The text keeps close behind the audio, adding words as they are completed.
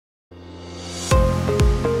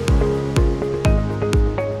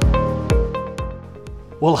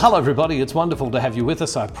Well, hello everybody. It's wonderful to have you with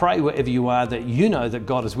us. I pray wherever you are that you know that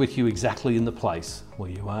God is with you exactly in the place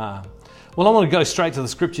where you are. Well, I want to go straight to the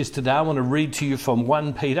scriptures today. I want to read to you from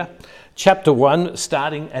 1 Peter chapter 1,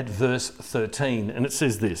 starting at verse 13. And it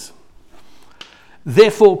says this: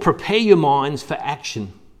 Therefore, prepare your minds for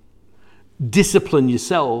action. Discipline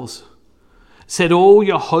yourselves. Set all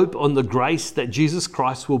your hope on the grace that Jesus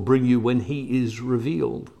Christ will bring you when he is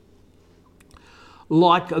revealed.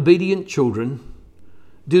 Like obedient children,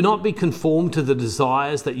 do not be conformed to the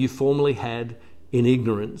desires that you formerly had in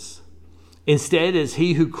ignorance. Instead, as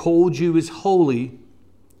he who called you is holy,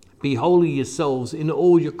 be holy yourselves in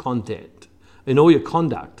all your conduct.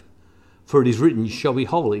 For it is written, you shall be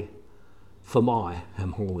holy, for I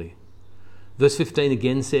am holy. Verse 15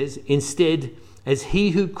 again says, Instead, as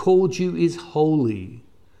he who called you is holy,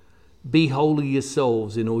 be holy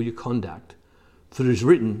yourselves in all your conduct. For it is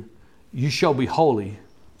written, you shall be holy,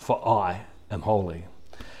 for I am holy.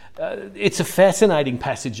 It's a fascinating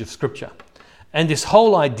passage of scripture. And this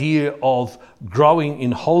whole idea of growing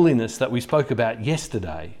in holiness that we spoke about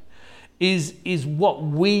yesterday is what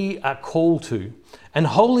we are called to. And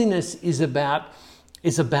holiness is about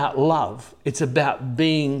love. It's about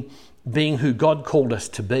being who God called us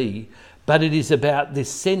to be. But it is about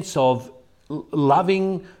this sense of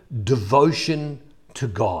loving devotion to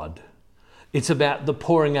God. It's about the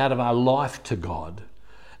pouring out of our life to God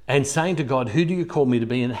and saying to God, who do you call me to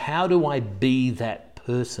be and how do I be that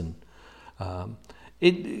person?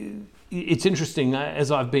 It's interesting,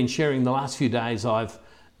 as I've been sharing the last few days, I've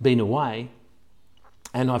been away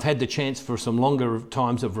and I've had the chance for some longer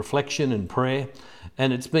times of reflection and prayer,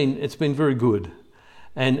 and it's been very good.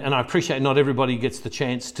 And I appreciate not everybody gets the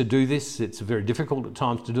chance to do this. It's very difficult at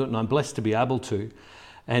times to do it, and I'm blessed to be able to.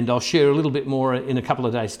 And I'll share a little bit more in a couple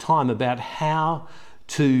of days' time about how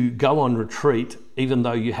to go on retreat, even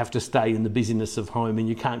though you have to stay in the busyness of home and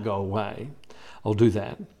you can't go away. I'll do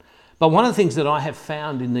that. But one of the things that I have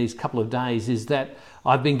found in these couple of days is that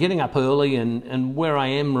I've been getting up early, and where I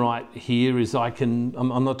am right here is I'm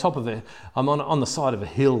on the side of a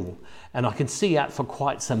hill, and I can see out for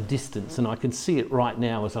quite some distance, and I can see it right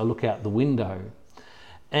now as I look out the window.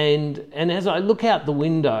 And as I look out the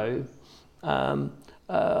window,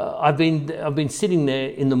 I've been sitting there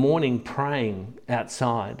in the morning praying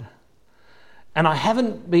outside, and I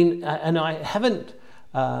haven't been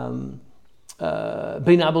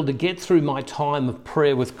able to get through my time of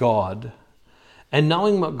prayer with God and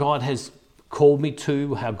knowing what God has called me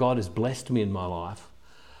to, how God has blessed me in my life,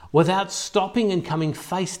 without stopping and coming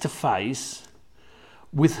face to face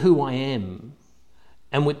with who I am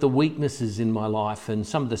and with the weaknesses in my life and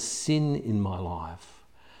some of the sin in my life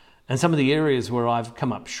and some of the areas where I've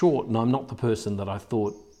come up short and I'm not the person that I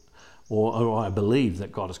thought or I believe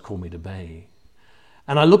that God has called me to be.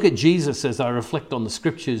 And I look at Jesus as I reflect on the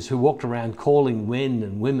scriptures, who walked around calling men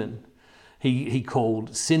and women. He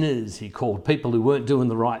called sinners, he called people who weren't doing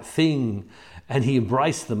the right thing, and he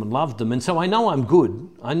embraced them and loved them. And so I know I'm good.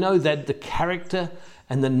 I know that the character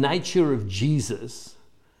and the nature of Jesus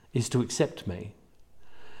is to accept me.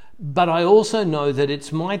 But I also know that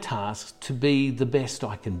it's my task to be the best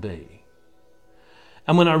I can be.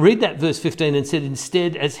 And when I read that verse 15 and said,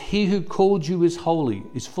 Instead, as he who called you is holy,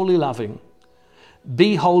 is fully loving,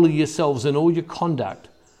 be holy yourselves in all your conduct,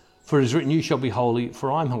 for it is written, you shall be holy,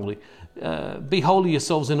 for I'm holy. Be holy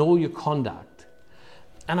yourselves in all your conduct.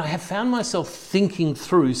 And I have found myself thinking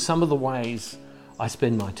through some of the ways I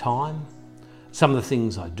spend my time, some of the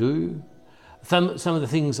things I do, some of the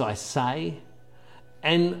things I say.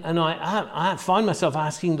 And I find myself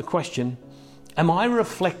asking the question, am I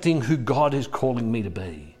reflecting who God is calling me to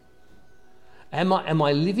be? Am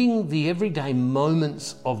I living the everyday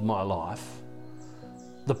moments of my life,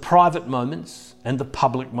 the private moments and the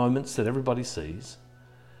public moments that everybody sees?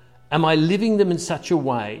 Am I living them in such a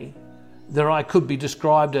way that I could be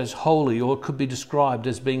described as holy or could be described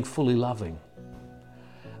as being fully loving?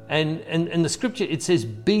 And in the scripture, it says,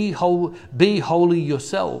 be holy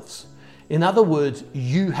yourselves. In other words,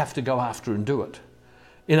 you have to go after and do it.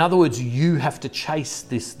 In other words, you have to chase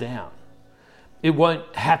this down. It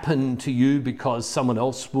won't happen to you because someone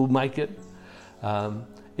else will make it.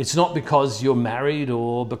 It's not because you're married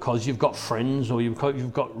or because you've got friends or you've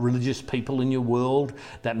got religious people in your world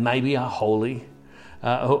that maybe are holy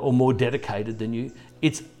or more dedicated than you.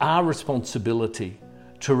 It's our responsibility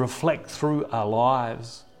to reflect through our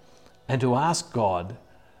lives and to ask God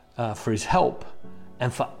for his help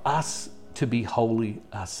and for us to be holy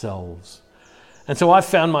ourselves. And so I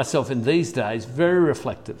found myself in these days very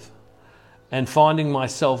reflective and finding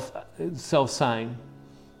myself saying,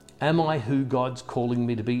 am I who God's calling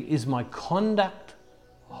me to be? Is my conduct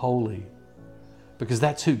holy? because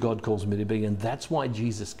that's who God calls me to be, and that's why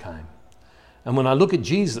Jesus came. And when I look at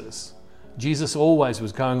Jesus, Jesus always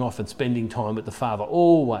was going off and spending time with the Father,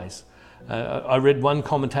 always. I read one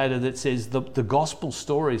commentator that says the gospel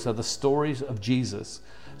stories are the stories of Jesus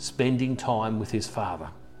spending time with his Father,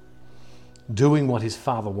 doing what his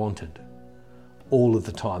Father wanted all of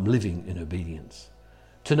the time, living in obedience.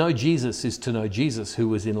 To know Jesus is to know Jesus, who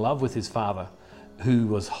was in love with his Father, who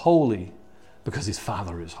was holy because his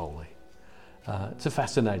Father is holy. It's a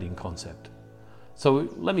fascinating concept. So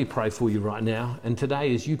let me pray for you right now. And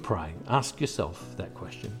today, as you pray, ask yourself that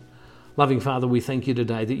question. Loving Father, we thank you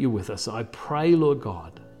today that you're with us. I pray, Lord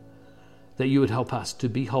God, that you would help us to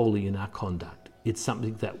be holy in our conduct. It's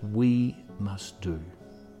something that we must do.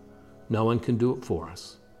 No one can do it for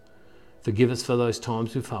us. Forgive us for those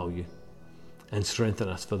times we fail you, and strengthen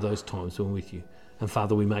us for those times when we're with you. And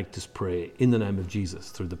Father, we make this prayer in the name of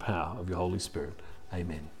Jesus through the power of your Holy Spirit.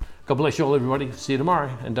 Amen. God bless you all, everybody. See you tomorrow.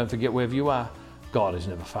 And don't forget, wherever you are, God is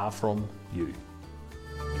never far from you.